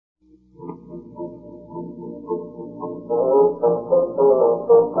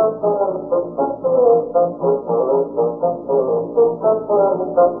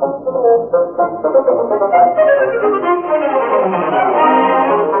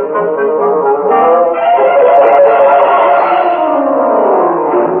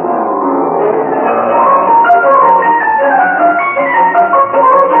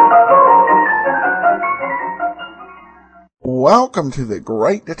Welcome to the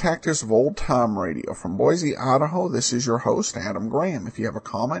Great Detectives of Old Time Radio. From Boise, Idaho, this is your host, Adam Graham. If you have a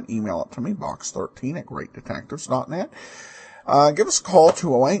comment, email it to me, box13@greatdetectives.net. Give us a call,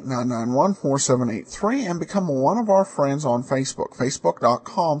 208-991-4783, and become one of our friends on Facebook,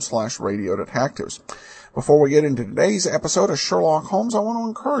 facebook.com/Radio Detectives. Before we get into today's episode of Sherlock Holmes, I want to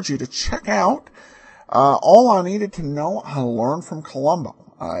encourage you to check out All I Needed to Know I Learned from Columbo.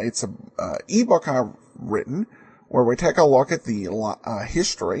 It's an ebook I've written where we take a look at the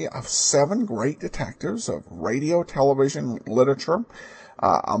history of 7 great detectives of radio, television, literature.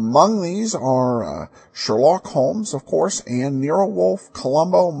 Among these are Sherlock Holmes, of course, and Nero Wolfe,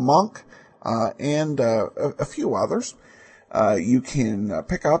 Columbo, Monk, and a few others. You can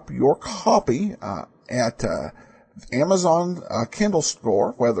pick up your copy at Amazon Kindle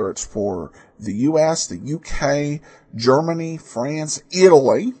store, whether it's for the U.S., the U.K., Germany, France,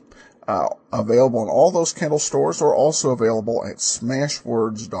 Italy. Available in all those Kindle stores, or also available at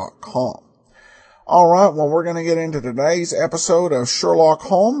smashwords.com. All right, well, we're going to get into today's episode of Sherlock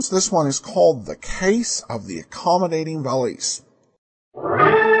Holmes. This one is called The Case of the Accommodating Valise.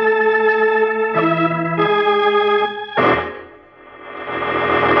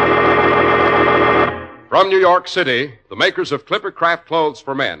 From New York City, the makers of Clipper Craft Clothes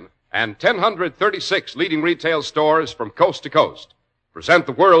for Men and 1,036 leading retail stores from coast to coast present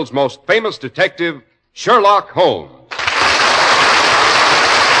the world's most famous detective, Sherlock Holmes.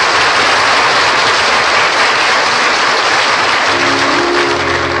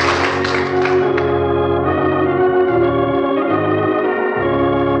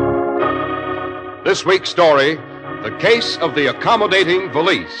 This week's story, The Case of the Accommodating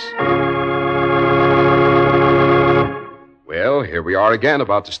Valise. Well, here we are again,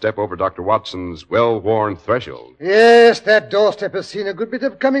 about to step over Dr. Watson's well-worn threshold. Yes, that doorstep has seen a good bit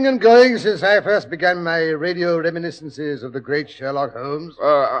of coming and going since I first began my radio reminiscences of the great Sherlock Holmes.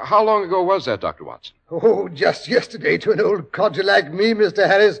 How long ago was that, Dr. Watson? Oh, just yesterday to an old codger like me, Mr.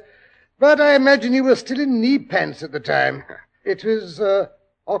 Harris. But I imagine you were still in knee pants at the time. It was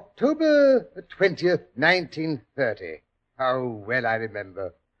October the 20th, 1930. How well I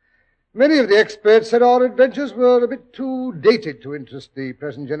remember. Many of the experts said our adventures were a bit too dated to interest the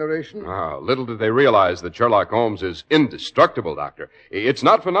present generation. Little did they realize that Sherlock Holmes is indestructible, Doctor. It's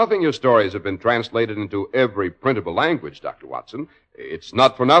not for nothing your stories have been translated into every printable language, Dr. Watson. It's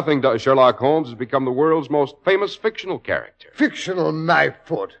not for nothing Sherlock Holmes has become the world's most famous fictional character. Fictional, my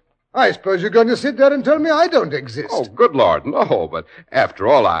foot. I suppose you're going to sit there and tell me I don't exist. Oh, good Lord, no. But after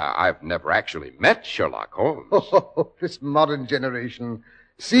all, I've never actually met Sherlock Holmes. Oh, this modern generation.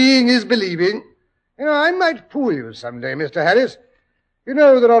 Seeing is believing. You know, I might fool you someday, Mr. Harris. You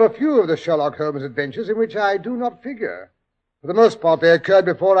know, there are a few of the Sherlock Holmes adventures in which I do not figure. For the most part, they occurred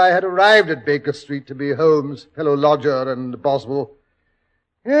before I had arrived at Baker Street to be Holmes' fellow lodger and Boswell.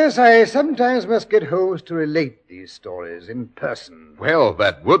 Yes, I sometimes must get Holmes to relate these stories in person. Well,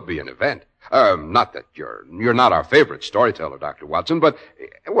 that would be an event. Not that you're not our favorite storyteller, Dr. Watson, but,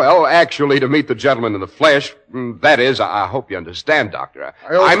 well, actually, to meet the gentleman in the flesh, that is, I hope you understand, Doctor.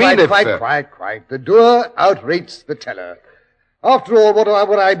 Quite. The doer outrates the teller. After all, what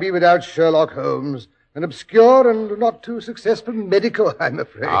would I be without Sherlock Holmes? An obscure and not too successful medico, I'm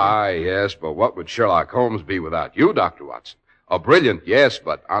afraid. Yes, but what would Sherlock Holmes be without you, Dr. Watson? A brilliant, yes,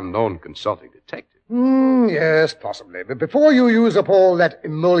 but unknown consulting detective. Yes, possibly. But before you use up all that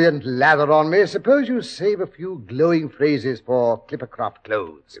emollient lather on me, suppose you save a few glowing phrases for Clipper Craft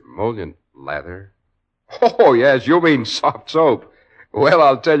Clothes. Emollient lather? Oh, yes, you mean soft soap. Well,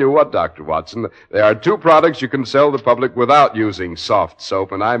 I'll tell you what, Dr. Watson. There are 2 products you can sell the public without using soft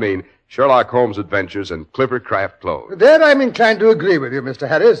soap, and I mean Sherlock Holmes Adventures and Clipper Craft Clothes. There I'm inclined to agree with you, Mr.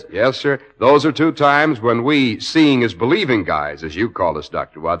 Harris. Yes, sir. Those are 2 times when we, seeing is believing guys, as you call us,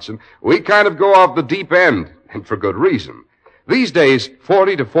 Dr. Watson, we kind of go off the deep end, and for good reason. These days,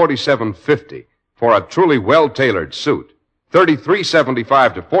 $40 to $47.50 for a truly well-tailored suit,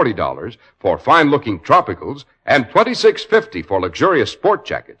 $33.75 to $40 for fine-looking tropicals, and $26.50 for luxurious sport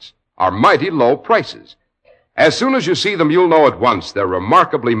jackets are mighty low prices. As soon as you see them, you'll know at once they're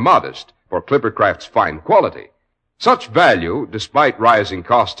remarkably modest for Clippercraft's fine quality. Such value, despite rising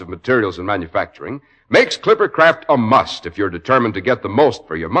costs of materials and manufacturing, makes Clippercraft a must if you're determined to get the most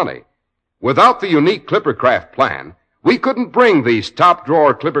for your money. Without the unique Clippercraft plan, we couldn't bring these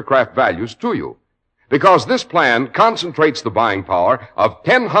top-drawer Clippercraft values to you, because this plan concentrates the buying power of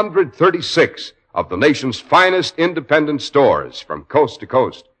 1,036 of the nation's finest independent stores from coast to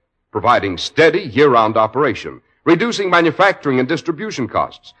coast, providing steady year-round operation, reducing manufacturing and distribution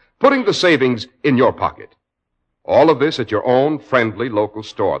costs, putting the savings in your pocket. All of this at your own friendly local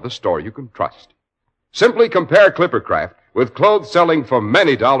store, the store you can trust. Simply compare Clippercraft with clothes selling for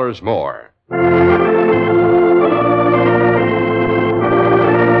many dollars more.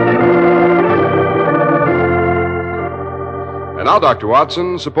 And now, Dr.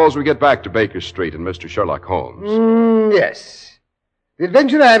 Watson, suppose we get back to Baker Street and Mr. Sherlock Holmes. Yes. The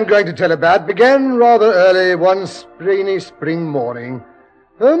adventure I am going to tell about began rather early one rainy spring morning.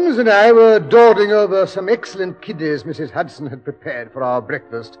 Holmes and I were dawdling over some excellent kidneys Mrs. Hudson had prepared for our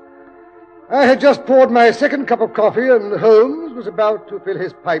breakfast. I had just poured my second cup of coffee, and Holmes was about to fill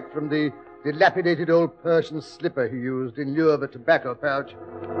his pipe from the dilapidated old Persian slipper he used in lieu of a tobacco pouch.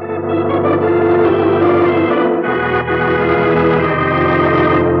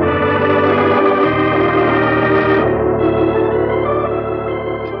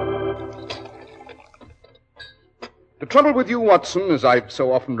 The trouble with you, Watson, as I've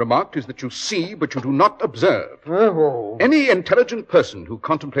so often remarked, is that you see, but you do not observe. Oh. Any intelligent person who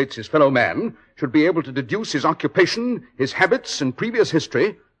contemplates his fellow man should be able to deduce his occupation, his habits, and previous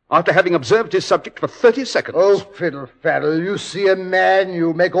history after having observed his subject for 30 seconds. Oh, fiddle-faddle. You see a man,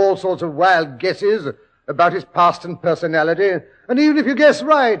 you make all sorts of wild guesses about his past and personality, and even if you guess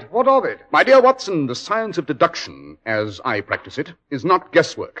right, what of it? My dear Watson, the science of deduction, as I practice it, is not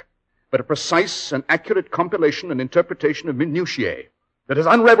guesswork, but a precise and accurate compilation and interpretation of minutiae that has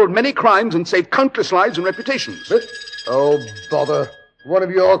unraveled many crimes and saved countless lives and reputations. Oh, bother. One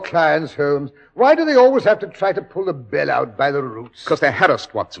of your clients, Holmes. Why do they always have to try to pull the bell out by the roots? Because they're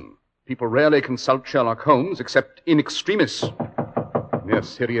harassed, Watson. People rarely consult Sherlock Holmes except in extremis.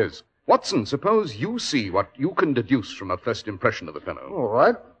 Yes, here he is. Watson, suppose you see what you can deduce from a first impression of the fellow. All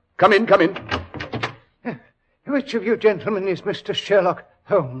right. Come in, come in. Which of you gentlemen is Mr. Sherlock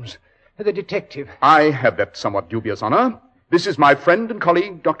Holmes, the detective? I have that somewhat dubious honor. This is my friend and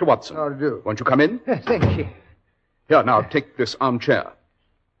colleague, Dr. Watson. How do you do? Won't you come in? Thank you. Here, now, take this armchair.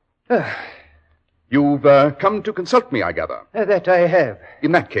 You've come to consult me, I gather. That I have.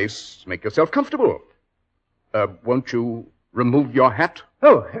 In that case, make yourself comfortable. Won't you remove your hat?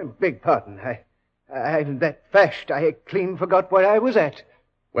 Oh, beg pardon. I'm that fashed I clean forgot where I was at.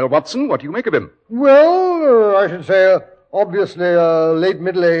 Well, Watson, what do you make of him? Well, I should say, obviously, late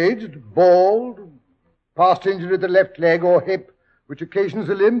middle-aged, bald, past injury to the left leg or hip, which occasions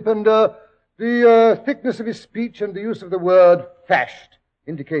a limp, and the thickness of his speech and the use of the word fashed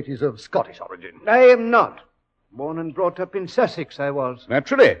indicate he's of Scottish origin. I am not. Born and brought up in Sussex, I was.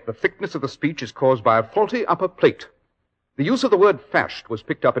 Naturally, the thickness of the speech is caused by a faulty upper plate. The use of the word fashed was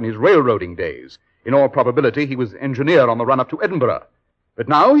picked up in his railroading days. In all probability, he was engineer on the run-up to Edinburgh. But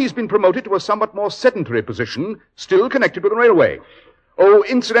now he's been promoted to a somewhat more sedentary position, still connected with the railway. Oh,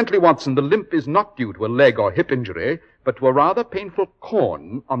 incidentally, Watson, the limp is not due to a leg or hip injury, but to a rather painful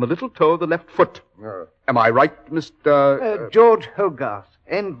corn on the little toe of the left foot. Am I right, Mr. George Hogarth.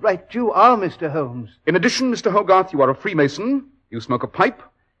 And right you are, Mr. Holmes. In addition, Mr. Hogarth, you are a Freemason, you smoke a pipe,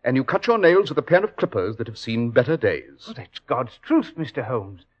 and you cut your nails with a pair of clippers that have seen better days. Oh, that's God's truth, Mr.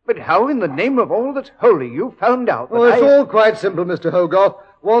 Holmes. But how in the name of all that's holy you found out that it's all quite simple, Mr. Hogarth.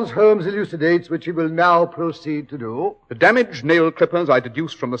 Once Holmes elucidates, which he will now proceed to do. The damaged nail clippers I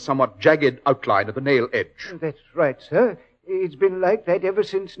deduced from the somewhat jagged outline of the nail edge. That's right, sir. It's been like that ever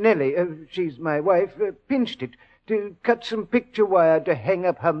since Nellie, she's my wife, pinched it to cut some picture wire to hang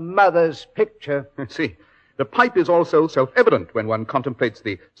up her mother's picture. See, the pipe is also self-evident when one contemplates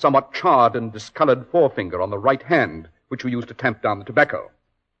the somewhat charred and discolored forefinger on the right hand, which we use to tamp down the tobacco.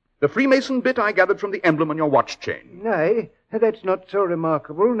 The Freemason bit I gathered from the emblem on your watch chain. Aye, that's not so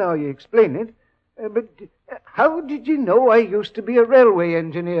remarkable now you explain it. But how did you know I used to be a railway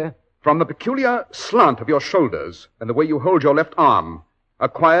engineer? From the peculiar slant of your shoulders and the way you hold your left arm,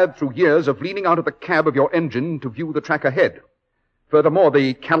 acquired through years of leaning out of the cab of your engine to view the track ahead. Furthermore,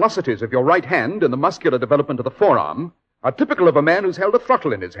 the callosities of your right hand and the muscular development of the forearm are typical of a man who's held a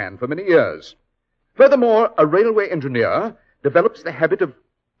throttle in his hand for many years. Furthermore, a railway engineer develops the habit of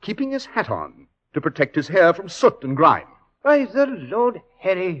keeping his hat on to protect his hair from soot and grime. By the Lord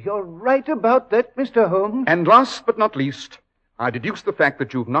Harry, you're right about that, Mr. Holmes. And last but not least, I deduce the fact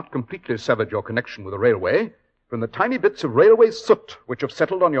that you've not completely severed your connection with the railway from the tiny bits of railway soot which have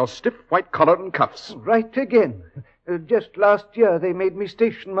settled on your stiff white collar and cuffs. Right again. Just last year they made me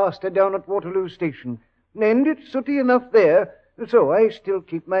station master down at Waterloo Station. And it's sooty enough there, so I still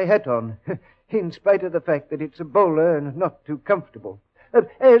keep my hat on, in spite of the fact that it's a bowler and not too comfortable.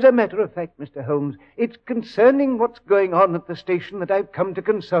 As a matter of fact, Mr. Holmes, it's concerning what's going on at the station that I've come to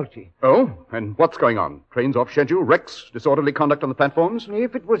consult you. Oh? And what's going on? Trains off schedule? Wrecks? Disorderly conduct on the platforms?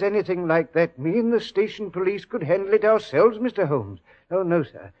 If it was anything like that, me and the station police could handle it ourselves, Mr. Holmes. Oh, no,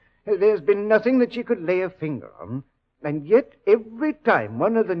 sir. There's been nothing that you could lay a finger on. And yet, every time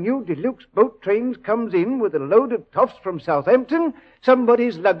one of the new deluxe boat trains comes in with a load of toffs from Southampton,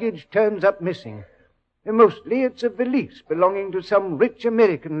 somebody's luggage turns up missing. And mostly it's a valise belonging to some rich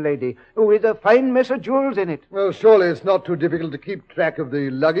American lady with a fine mess of jewels in it. Well, surely it's not too difficult to keep track of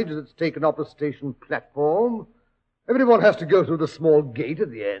the luggage that's taken off the station platform. Everyone has to go through the small gate at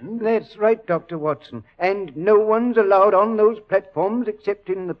the end. That's right, Dr. Watson. And no one's allowed on those platforms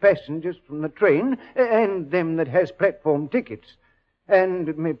excepting the passengers from the train and them that has platform tickets.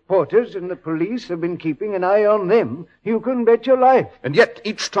 And me porters and the police have been keeping an eye on them. You can bet your life. And yet,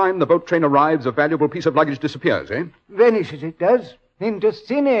 each time the boat train arrives, a valuable piece of luggage disappears, eh? Vanishes, it does, into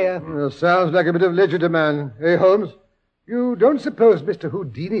thin air. Well, sounds like a bit of legerdemain, eh, Holmes? You don't suppose Mr.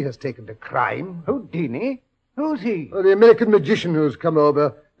 Houdini has taken to crime? Houdini? Who's he? Oh, the American magician who's come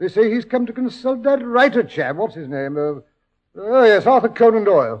over. They say he's come to consult that writer chap. What's his name? Oh, yes, Arthur Conan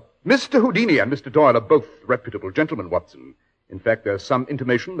Doyle. Mr. Houdini and Mr. Doyle are both reputable gentlemen, Watson. In fact, there's some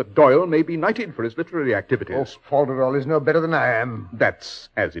intimation that Doyle may be knighted for his literary activities. Oh, Fauderall is no better than I am. That's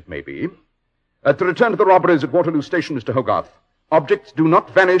as it may be. To return to the robberies at Waterloo Station, Mr. Hogarth, objects do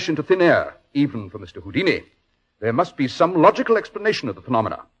not vanish into thin air, even for Mr. Houdini. There must be some logical explanation of the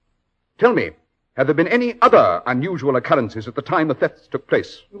phenomena. Tell me, have there been any other unusual occurrences at the time the thefts took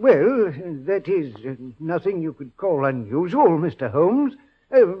place? Well, that is nothing you could call unusual, Mr. Holmes.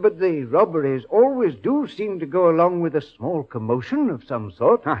 But the robberies always do seem to go along with a small commotion of some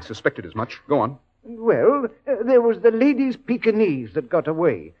sort. I suspected as much. Go on. Well, there was the ladies' Pekingese that got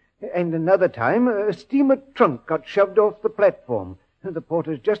away. And another time, a steamer trunk got shoved off the platform. The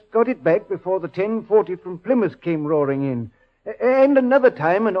porters just got it back before the 10:40 from Plymouth came roaring in. And another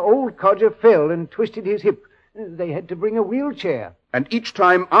time, an old codger fell and twisted his hip. They had to bring a wheelchair. And each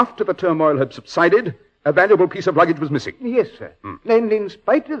time after the turmoil had subsided, a valuable piece of luggage was missing. Yes, sir. And in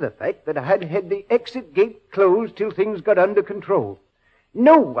spite of the fact that I had had the exit gate closed till things got under control.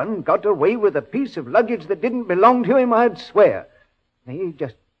 No one got away with a piece of luggage that didn't belong to him, I'd swear. He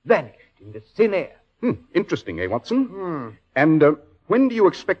just vanished into thin air. Interesting, eh, Watson? And when do you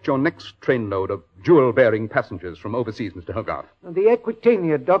expect your next trainload of jewel-bearing passengers from overseas, Mr. Hogarth? The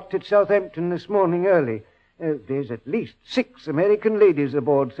Aquitania docked at Southampton this morning early. There's at least 6 American ladies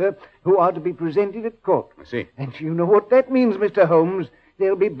aboard, sir, who are to be presented at court. I see. And you know what that means, Mr. Holmes.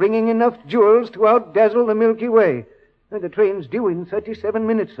 They'll be bringing enough jewels to outdazzle the Milky Way. The train's due in 37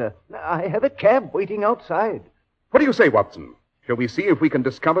 minutes, sir. I have a cab waiting outside. What do you say, Watson? Shall we see if we can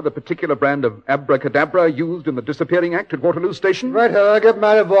discover the particular brand of abracadabra used in the disappearing act at Waterloo Station? Right, I'll get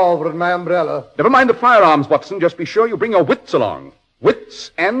my revolver and my umbrella. Never mind the firearms, Watson. Just be sure you bring your wits along. Wits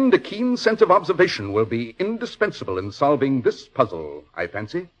and a keen sense of observation will be indispensable in solving this puzzle, I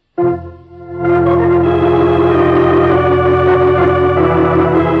fancy.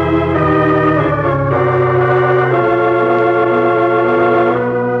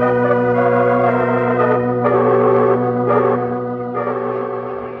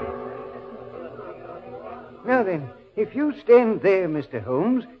 Now then, if you stand there, Mr.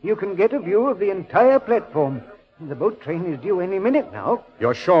 Holmes, you can get a view of the entire platform. The boat train is due any minute now.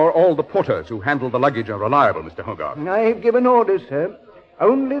 You're sure all the porters who handle the luggage are reliable, Mr. Hogarth? I've given orders, sir.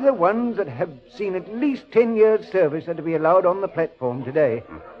 Only the ones that have seen at least 10 years' service are to be allowed on the platform today.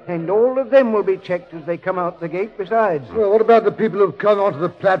 And all of them will be checked as they come out the gate besides. Well, what about the people who've come onto the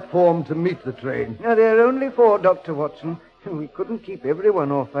platform to meet the train? Now, there are only 4, Dr. Watson. We couldn't keep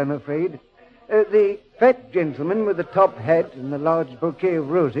everyone off, I'm afraid. The fat gentleman with the top hat and the large bouquet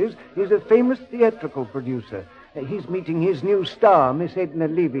of roses is a famous theatrical producer. He's meeting his new star, Miss Edna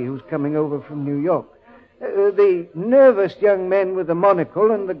Levy, who's coming over from New York. The nervous young man with the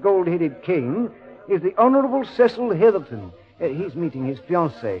monocle and the gold-headed cane is the Honorable Cecil Heatherton. He's meeting his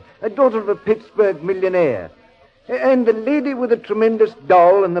fiancée, a daughter of a Pittsburgh millionaire. And the lady with the tremendous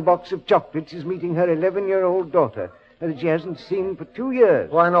doll and the box of chocolates is meeting her 11-year-old daughter that she hasn't seen for 2 years.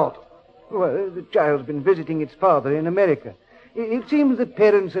 Why not? Well, the child's been visiting its father in America. It seems the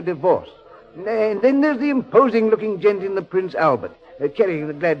parents are divorced. And then there's the imposing-looking gent in the Prince Albert, carrying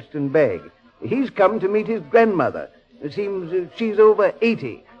the Gladstone bag. He's come to meet his grandmother. It seems she's over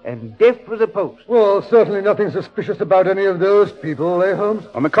 80 and deaf as a post. Well, certainly nothing suspicious about any of those people, eh, Holmes?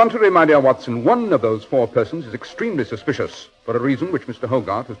 On the contrary, my dear Watson, one of those 4 persons is extremely suspicious, for a reason which Mr.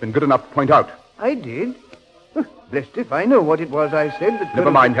 Hogarth has been good enough to point out. I did? Blessed if I know what it was I said that...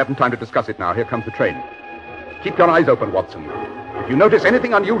 Never mind, haven't time to discuss it now. Here comes the train. Keep your eyes open, Watson. If you notice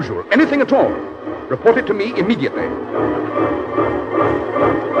anything unusual, anything at all, report it to me immediately.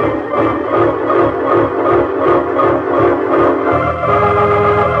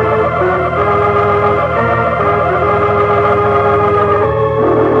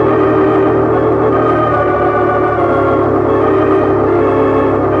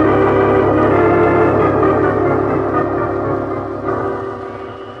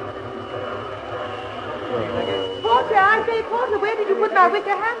 my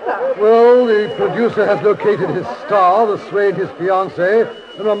wicker hamper? Well, the producer has located his star, the swain his fiancée,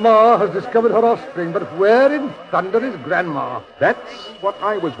 and Mamma has discovered her offspring. But where in thunder is Grandma? That's what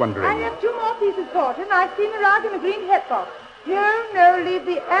I was wondering. I have 2 more pieces bought, and I've seen her out in a green hat box. No, leave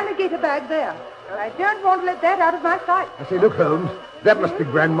the alligator bag there. I don't want to let that out of my sight. I say, look, Holmes, that must be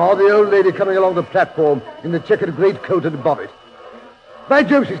Grandma, the old lady coming along the platform in the checkered greatcoat and bonnet. By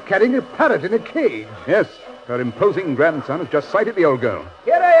Jove, she's carrying a parrot in a cage. Yes, her imposing grandson has just sighted the old girl.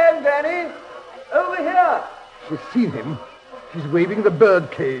 Here I am, Granny. Over here. She's seen him. She's waving the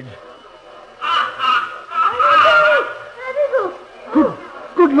bird cage. Hannibal!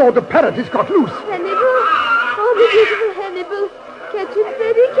 Good Lord, the parrot has got loose. Hannibal! Oh, the beautiful Hannibal. Catch him,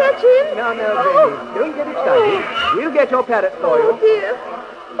 Freddie, catch him. No, Granny. Don't get excited. We'll get your parrot for you.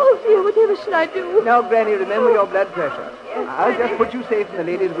 Oh, dear, whatever shall I do? Now, Granny, remember your blood pressure. I'll just put you safe in the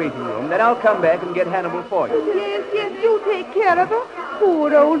ladies' waiting room. Then I'll come back and get Hannibal for you. Yes, you take care of her.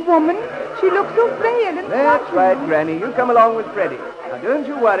 Poor old woman. She looks so frail and That's right, Granny. You come along with Freddie. Now, don't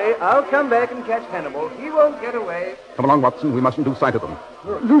you worry. I'll come back and catch Hannibal. He won't get away. Come along, Watson. We mustn't lose sight of them.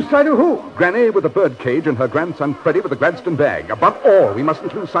 Lose sight of who? Granny with the bird cage and her grandson Freddie with the Gladstone bag. Above all, we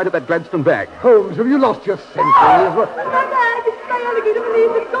mustn't lose sight of that Gladstone bag. Holmes, have you lost your senses? My bag, my alligator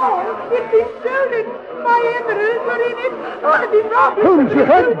valise is gone. It's been stolen. My emeralds were in it. I've been robbed. Holmes, you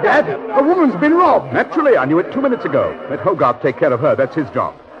heard that? A woman's been robbed. Naturally, I knew it 2 minutes ago. Let Hogarth take care of her. That's his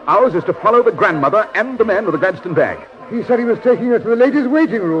job. Ours is to follow the grandmother and the man with the Gladstone bag. He said he was taking her to the ladies'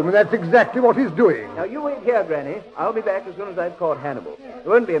 waiting room, and that's exactly what he's doing. Now, you wait here, Granny. I'll be back as soon as I've caught Hannibal. It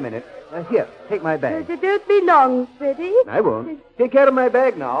won't be a minute. Now, here, take my bag. Don't be long, Freddie. I won't. Take care of my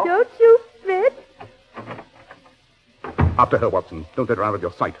bag now. Don't you, Fred? After her, Watson. Don't let her out of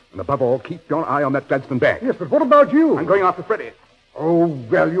your sight. And above all, keep your eye on that Gladstone bag. Yes, but what about you? I'm going after Freddie. Oh,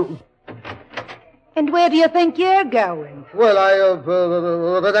 well, you... And where do you think you're going? Well,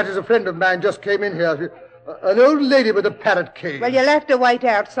 that is a friend of mine just came in here. An old lady with a parrot cage. Well, you'll have to wait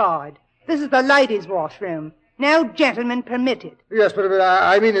outside. This is the ladies' washroom. No gentlemen permitted. Yes, but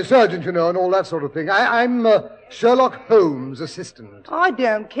I mean a surgeon, you know, and all that sort of thing. I'm Sherlock Holmes' assistant. I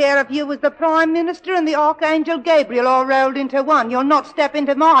don't care if you was the Prime Minister and the Archangel Gabriel all rolled into one. You'll not step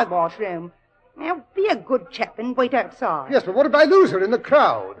into my washroom. Now, be a good chap and wait outside. Yes, but what if I lose her in the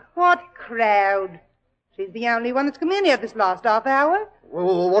crowd? What crowd? She's the only one that's come in here this last half hour.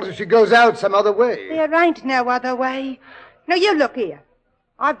 Well, what if she goes out some other way? There ain't no other way. Now, you look here.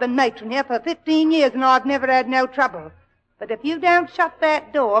 I've been matron here for 15 years, and I've never had no trouble. But if you don't shut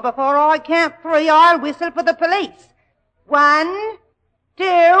that door before I count 3, I'll whistle for the police. 1, 2...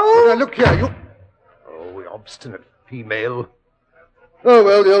 Now, look here, you... Oh, you obstinate female. Oh,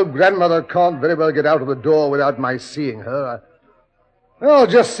 well, the old grandmother can't very well get out of the door without my seeing her. I'll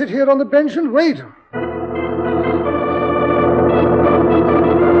just sit here on the bench and wait.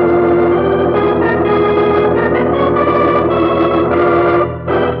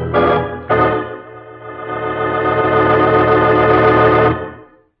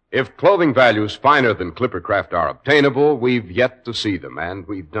 If clothing values finer than Clippercraft are obtainable, we've yet to see them, and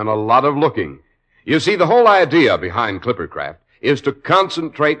we've done a lot of looking. You see, the whole idea behind Clippercraft is to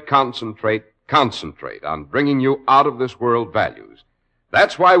concentrate on bringing you out-of-this-world values.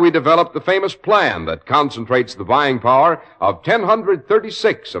 That's why we developed the famous plan that concentrates the buying power of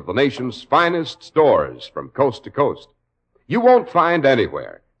 1,036 of the nation's finest stores from coast to coast. You won't find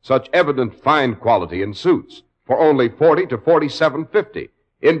anywhere such evident fine quality in suits for only $40 to $47.50.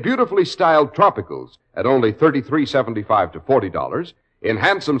 In beautifully styled tropicals at only $33.75 to $40, in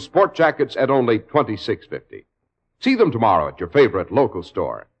handsome sport jackets at only $26.50. See them tomorrow at your favorite local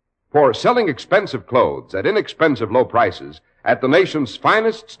store. For selling expensive clothes at inexpensive low prices at the nation's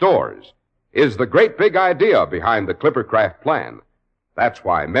finest stores is the great big idea behind the Clippercraft plan. That's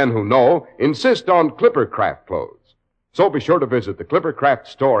why men who know insist on Clippercraft clothes. So be sure to visit the Clippercraft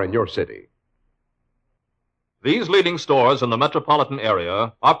store in your city. These leading stores in the metropolitan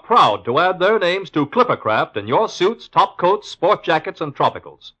area are proud to add their names to Clippercraft in your suits, top coats, sport jackets, and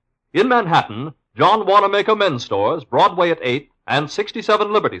tropicals. In Manhattan, John Wanamaker Men's Stores, Broadway at 8th and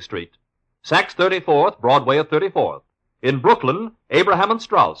 67 Liberty Street. Saks 34th, Broadway at 34th. In Brooklyn, Abraham and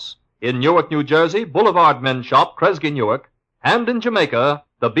Strauss. In Newark, New Jersey, Boulevard Men's Shop, Kresge Newark. And in Jamaica,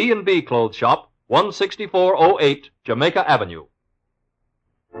 the B&B Clothes Shop, 16408 Jamaica Avenue.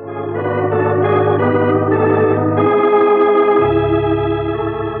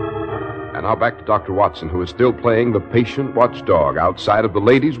 And now back to Dr. Watson, who is still playing the patient watchdog outside of the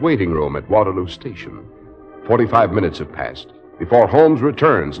ladies' waiting room at Waterloo Station. 45 minutes have passed before Holmes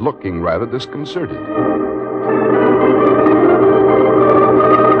returns, looking rather disconcerted.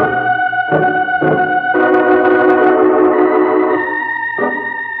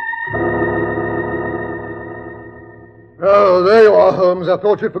 I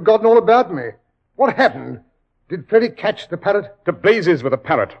thought you'd forgotten all about me. What happened? Did Freddie catch the parrot? To blazes with a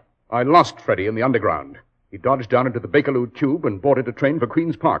parrot. I lost Freddie in the underground. He dodged down into the Bakerloo tube and boarded a train for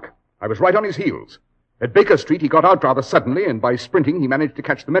Queen's Park. I was right on his heels. At Baker Street, he got out rather suddenly, and by sprinting, he managed to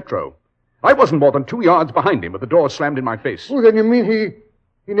catch the metro. I wasn't more than 2 yards behind him, but the door slammed in my face. Oh, then you mean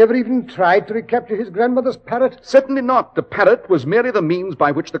he never even tried to recapture his grandmother's parrot? Certainly not. The parrot was merely the means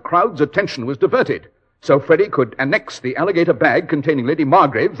by which the crowd's attention was diverted, so Freddie could annex the alligator bag containing Lady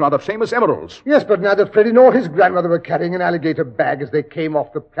Margrave's rather famous emeralds. Yes, but neither Freddie nor his grandmother were carrying an alligator bag as they came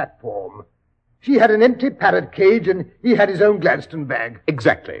off the platform. She had an empty parrot cage, and he had his own Gladstone bag.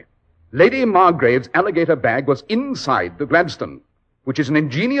 Exactly. Lady Margrave's alligator bag was inside the Gladstone, which is an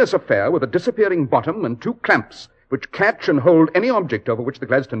ingenious affair with a disappearing bottom and 2 clamps, which catch and hold any object over which the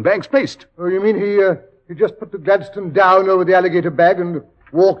Gladstone bag's placed. Oh, you mean he just put the Gladstone down over the alligator bag and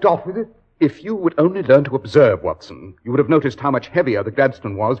walked off with it? If you would only learn to observe, Watson, you would have noticed how much heavier the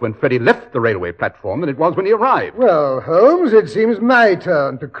Gladstone was when Freddie left the railway platform than it was when he arrived. Well, Holmes, it seems my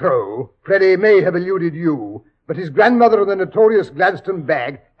turn to crow. Freddie may have eluded you, but his grandmother and the notorious Gladstone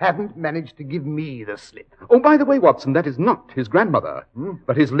bag haven't managed to give me the slip. Oh, by the way, Watson, that is not his grandmother,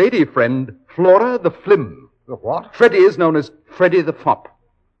 but his lady friend, Flora the Flim. The what? Freddie is known as Freddie the Fop.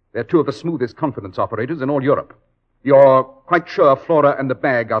 They're 2 of the smoothest confidence operators in all Europe. You're quite sure Flora and the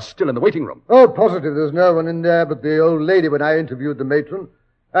bag are still in the waiting room? Oh, positive there's no one in there but the old lady when I interviewed the matron.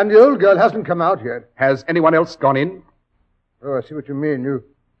 And the old girl hasn't come out yet. Has anyone else gone in? Oh, I see what you mean.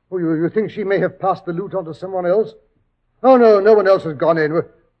 You think she may have passed the loot on to someone else? Oh, no one else has gone in.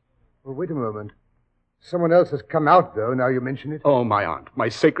 Well, wait a moment. Someone else has come out, though, now you mention it. Oh, my aunt. My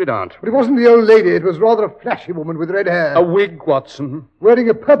sacred aunt. But it wasn't the old lady. It was rather a flashy woman with red hair. A wig, Watson. Wearing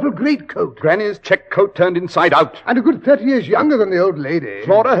a purple greatcoat. Granny's check coat turned inside out. And a good 30 years younger than the old lady.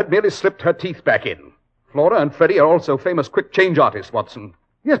 Flora had merely slipped her teeth back in. Flora and Freddie are also famous quick change artists, Watson.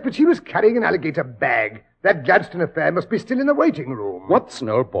 Yes, but she was carrying an alligator bag. That Gladstone affair must be still in the waiting room. Watson,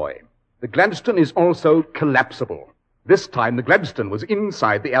 old boy, the Gladstone is also collapsible. This time the Gladstone was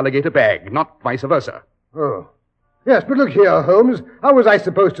inside the alligator bag, not vice versa. Oh. Yes, but look here, Holmes. How was I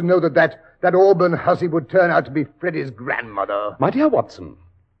supposed to know that Auburn hussy would turn out to be Freddie's grandmother? My dear Watson,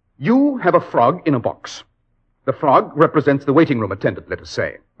 you have a frog in a box. The frog represents the waiting room attendant, let us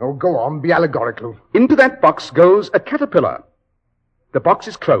say. Oh, go on, be allegorical. Into that box goes a caterpillar. The box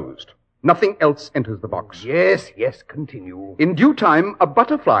is closed. Nothing else enters the box. Yes, continue. In due time, a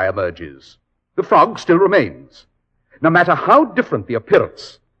butterfly emerges. The frog still remains. No matter how different the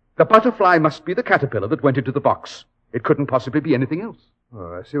appearance, the butterfly must be the caterpillar that went into the box. It couldn't possibly be anything else.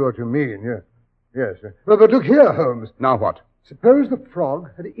 Oh, I see what you mean, yeah. Yes. Well, but look here, Holmes. Now what? Suppose the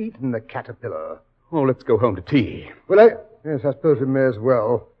frog had eaten the caterpillar. Oh, let's go home to tea. Well, yes, I suppose we may as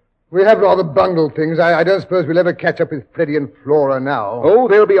well. We have rather bungled things. I don't suppose we'll ever catch up with Freddie and Flora now. Oh,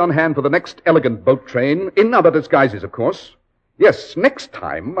 they'll be on hand for the next elegant boat train, in other disguises, of course. Yes, next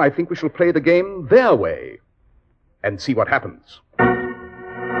time I think we shall play the game their way and see what happens.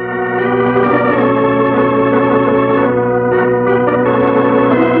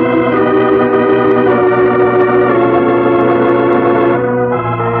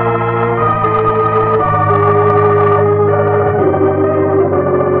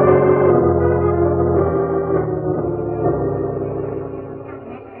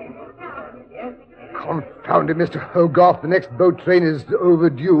 Confounded, Mr. Hogarth. The next boat train is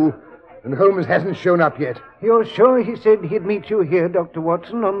overdue, and Holmes hasn't shown up yet. You're sure he said he'd meet you here, Dr.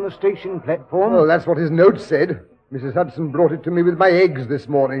 Watson, on the station platform? Oh, that's what his note said. Mrs. Hudson brought it to me with my eggs this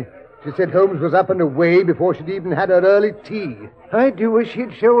morning. She said Holmes was up and away before she'd even had her early tea. I do wish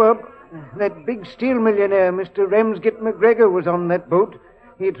he'd show up. That big steel millionaire, Mr. Ramsgate McGregor, was on that boat.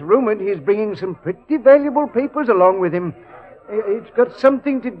 It's rumored he's bringing some pretty valuable papers along with him. It's got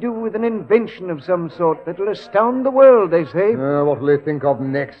something to do with an invention of some sort that'll astound the world, they say. What will they think of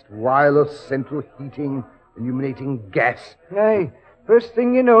next? Wireless central heating, illuminating gas. Aye. First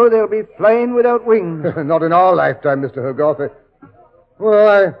thing you know, they'll be flying without wings. Not in our lifetime, Mr. Hogarth.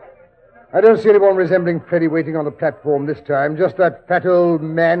 Well, I don't see anyone resembling Freddie waiting on the platform this time. Just that fat old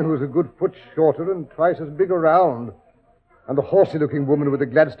man who's a good foot shorter and twice as big around. And the horsey-looking woman with the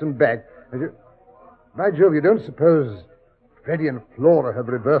Gladstone bag. By Jove, you don't suppose Freddie and Flora have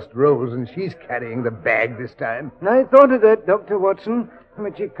reversed roles and she's carrying the bag this time? I thought of that, Dr. Watson.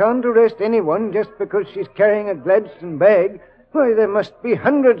 But you can't arrest anyone just because she's carrying a Gladstone bag. Why, there must be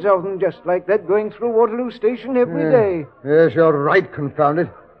hundreds of them just like that going through Waterloo Station every day. Yes, you're right, confound it.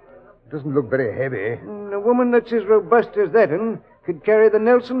 It doesn't look very heavy. A woman that's as robust as that one could carry the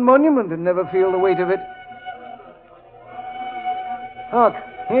Nelson Monument and never feel the weight of it. Hark,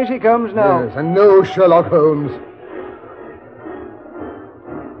 here she comes now. Yes, and no Sherlock Holmes.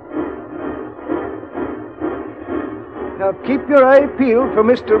 Now keep your eye peeled for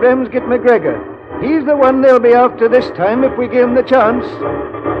Mr. Ramsgate McGregor. He's the one they'll be after this time if we give him the chance.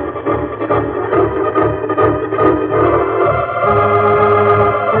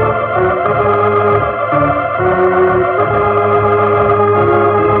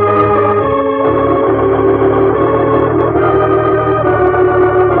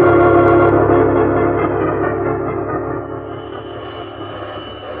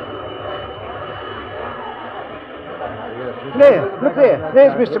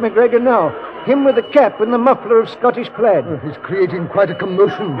 There's Mr. McGregor now. Him with the cap and the muffler of Scottish plaid. He's creating quite a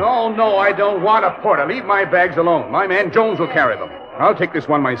commotion. No, I don't want a porter. Leave my bags alone. My man Jones will carry them. I'll take this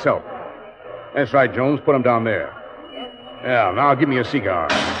one myself. That's right, Jones. Put him down there. Yeah, now give me a cigar.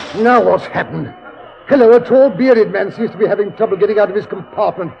 Now what's happened? Hello, a tall, bearded man seems to be having trouble getting out of his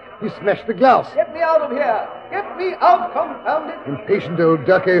compartment. He smashed the glass. Get me out of here! Get me out, confound it! Impatient old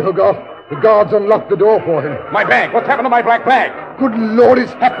duck, Hogarth. The guards unlocked the door for him. My bag! What's happened to my black bag? Good Lord,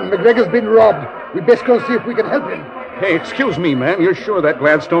 it's happened. McGregor's been robbed. We'd best go and see if we can help him. Hey, excuse me, ma'am. You're sure that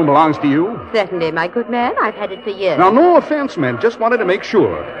Gladstone belongs to you? Certainly, my good man. I've had it for years. Now, no offense, ma'am. Just wanted to make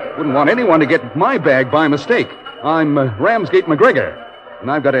sure. Wouldn't want anyone to get my bag by mistake. I'm Ramsgate McGregor, and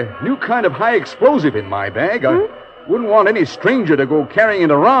I've got a new kind of high explosive in my bag. I wouldn't want any stranger to go carrying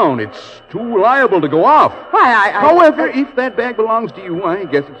it around. It's too liable to go off. Why, However, if that bag belongs to you, I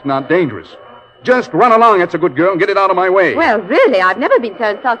guess it's not dangerous. Just run along, that's a good girl, and get it out of my way. Well, really, I've never been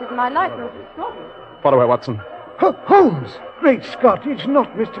so insulted in my life. Follow her, Watson. Holmes! Great Scott, it's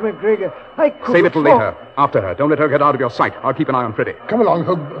not Mr. McGregor. I couldn't... Save it till later. After her. Don't let her get out of your sight. I'll keep an eye on Freddie. Come along,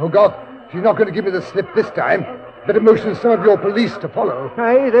 Hogarth. She's not going to give me the slip this time. Better motion some of your police to follow.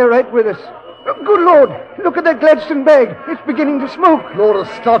 Aye, they're right with us. Good Lord, look at that Gladstone bag. It's beginning to smoke. Laura's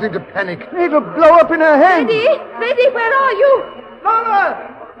starting to panic. It'll blow up in her hand. Freddie, where are you?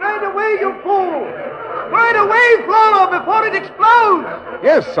 Laura! Right away, you fool! Right away, Flora, before it explodes!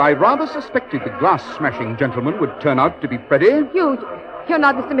 Yes, I rather suspected the glass-smashing gentleman would turn out to be Freddie. You're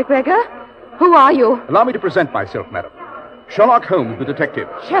not Mr. McGregor? Who are you? Allow me to present myself, madam. Sherlock Holmes, the detective.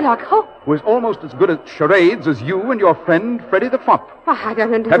 Sherlock Holmes? Who is almost as good at charades as you and your friend, Freddie the Fop. Well, I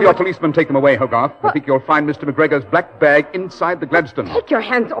don't understand. Have your policeman take them away, Hogarth. I think you'll find Mr. McGregor's black bag inside the Gladstone. Take your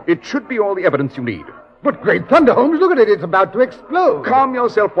hands off. It should be all the evidence you need. But great thunder, Holmes, look at it. It's about to explode. Calm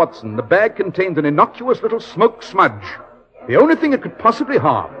yourself, Watson. The bag contains an innocuous little smoke smudge. The only thing it could possibly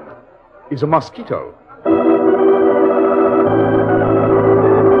harm is a mosquito.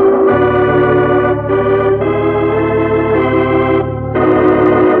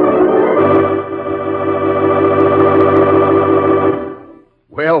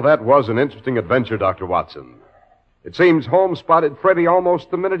 Well, that was an interesting adventure, Dr. Watson. It seems Holmes spotted Freddie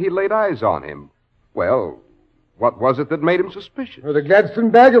almost the minute he laid eyes on him. Well, what was it that made him suspicious? Well, the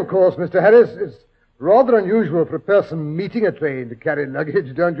Gladstone bag, of course, Mr. Harris. It's rather unusual for a person meeting a train to carry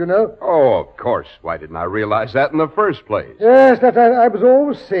luggage, don't you know? Oh, of course. Why didn't I realize that in the first place? Yes, I was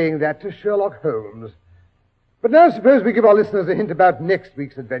always saying that to Sherlock Holmes. But now suppose we give our listeners a hint about next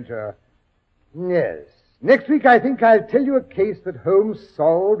week's adventure. Yes. Next week, I think I'll tell you a case that Holmes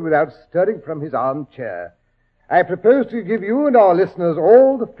solved without stirring from his armchair. I propose to give you and our listeners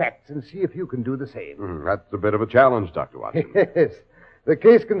all the facts and see if you can do the same. That's a bit of a challenge, Dr. Watson. Yes. The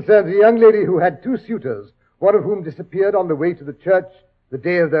case concerns a young lady who had two suitors, one of whom disappeared on the way to the church the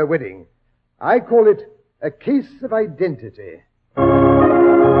day of their wedding. I call it a case of identity.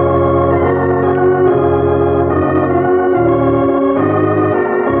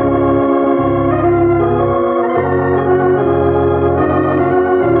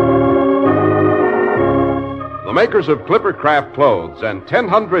 The makers of Clipper Craft Clothes and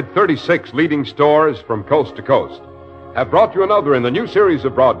 1,036 leading stores from coast to coast have brought you another in the new series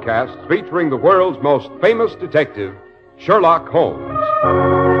of broadcasts featuring the world's most famous detective, Sherlock Holmes.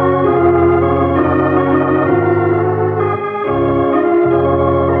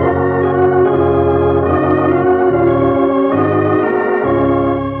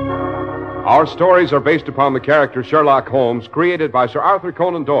 Our stories are based upon the character Sherlock Holmes, created by Sir Arthur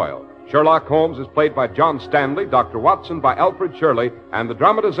Conan Doyle. Sherlock Holmes is played by John Stanley, Dr. Watson by Alfred Shirley, and the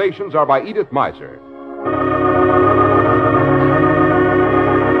dramatizations are by Edith Meiser.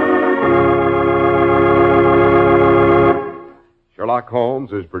 Sherlock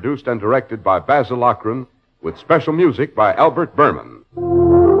Holmes is produced and directed by Basil Lochran, with special music by Albert Berman.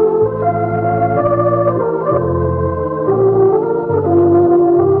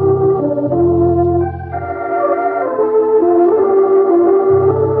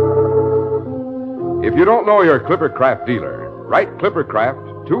 If you don't know your Clipper Craft dealer, write Clipper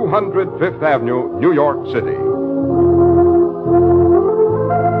Craft, 200 Fifth Avenue, New York City.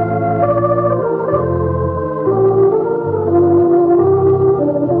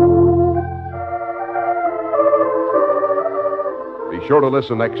 be sure to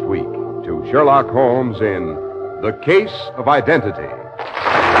listen next week to Sherlock Holmes in The Case of Identity.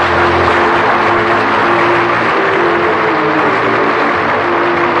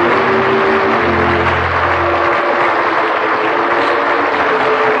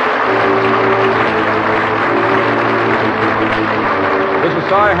 This is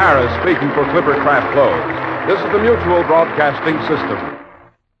Cy Harris speaking for Clipper Craft Clothes. This is the Mutual Broadcasting System.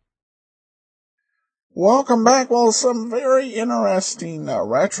 Welcome back. Well, some very interesting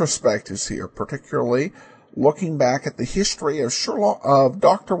retrospectives here, particularly looking back at the history of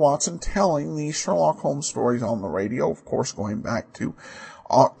Dr. Watson telling the Sherlock Holmes stories on the radio, of course, going back to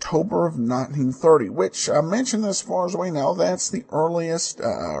October of 1930, which I mentioned, as far as we know, that's the earliest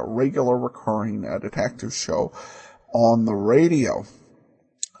regular recurring detective show on the radio.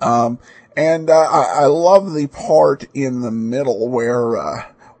 I love the part in the middle where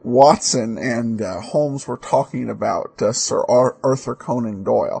Watson and Holmes were talking about Sir Arthur Conan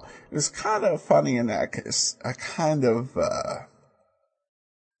Doyle. It was kind of funny in that case, a kind of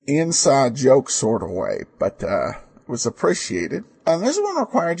inside joke sort of way, but it was appreciated. And this one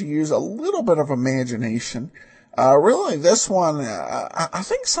required you to use a little bit of imagination. Really, this one, I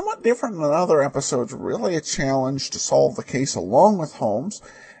think somewhat different than other episodes, really a challenge to solve the case along with Holmes.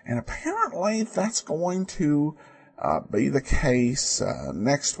 And apparently that's going to be the case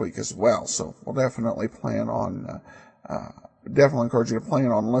next week as well. So we'll definitely definitely encourage you to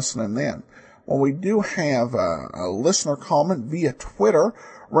plan on listening then. Well, we do have a listener comment via Twitter.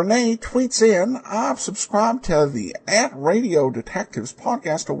 Renee tweets in, I've subscribed to the @Radio Detectives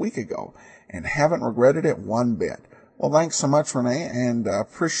podcast a week ago and haven't regretted it one bit. Well, thanks so much, Renee, and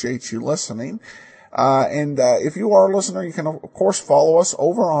appreciate you listening. If you are a listener, you can, of course, follow us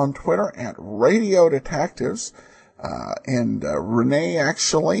over on Twitter @Radio Detectives. Renee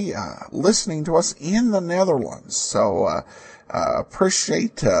actually listening to us in the Netherlands. So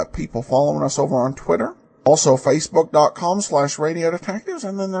appreciate people following us over on Twitter. Also, Facebook.com/Radio Detectives.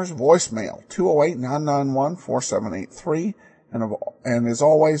 And then there's voicemail, 208-991-4783. And as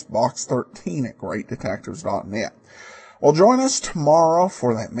always, box 13 at greatdetectives.net. Well, join us tomorrow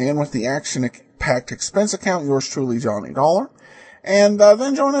for that Man with the Action-Packed Expense Account. Yours truly, Johnny Dollar. And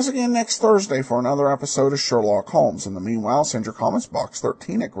then join us again next Thursday for another episode of Sherlock Holmes. In the meanwhile, send your comments, box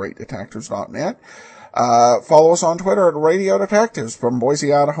 13 at greatdetectives.net. Follow us on Twitter @Radio Detectives. From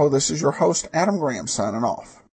Boise, Idaho, this is your host, Adam Graham, signing off.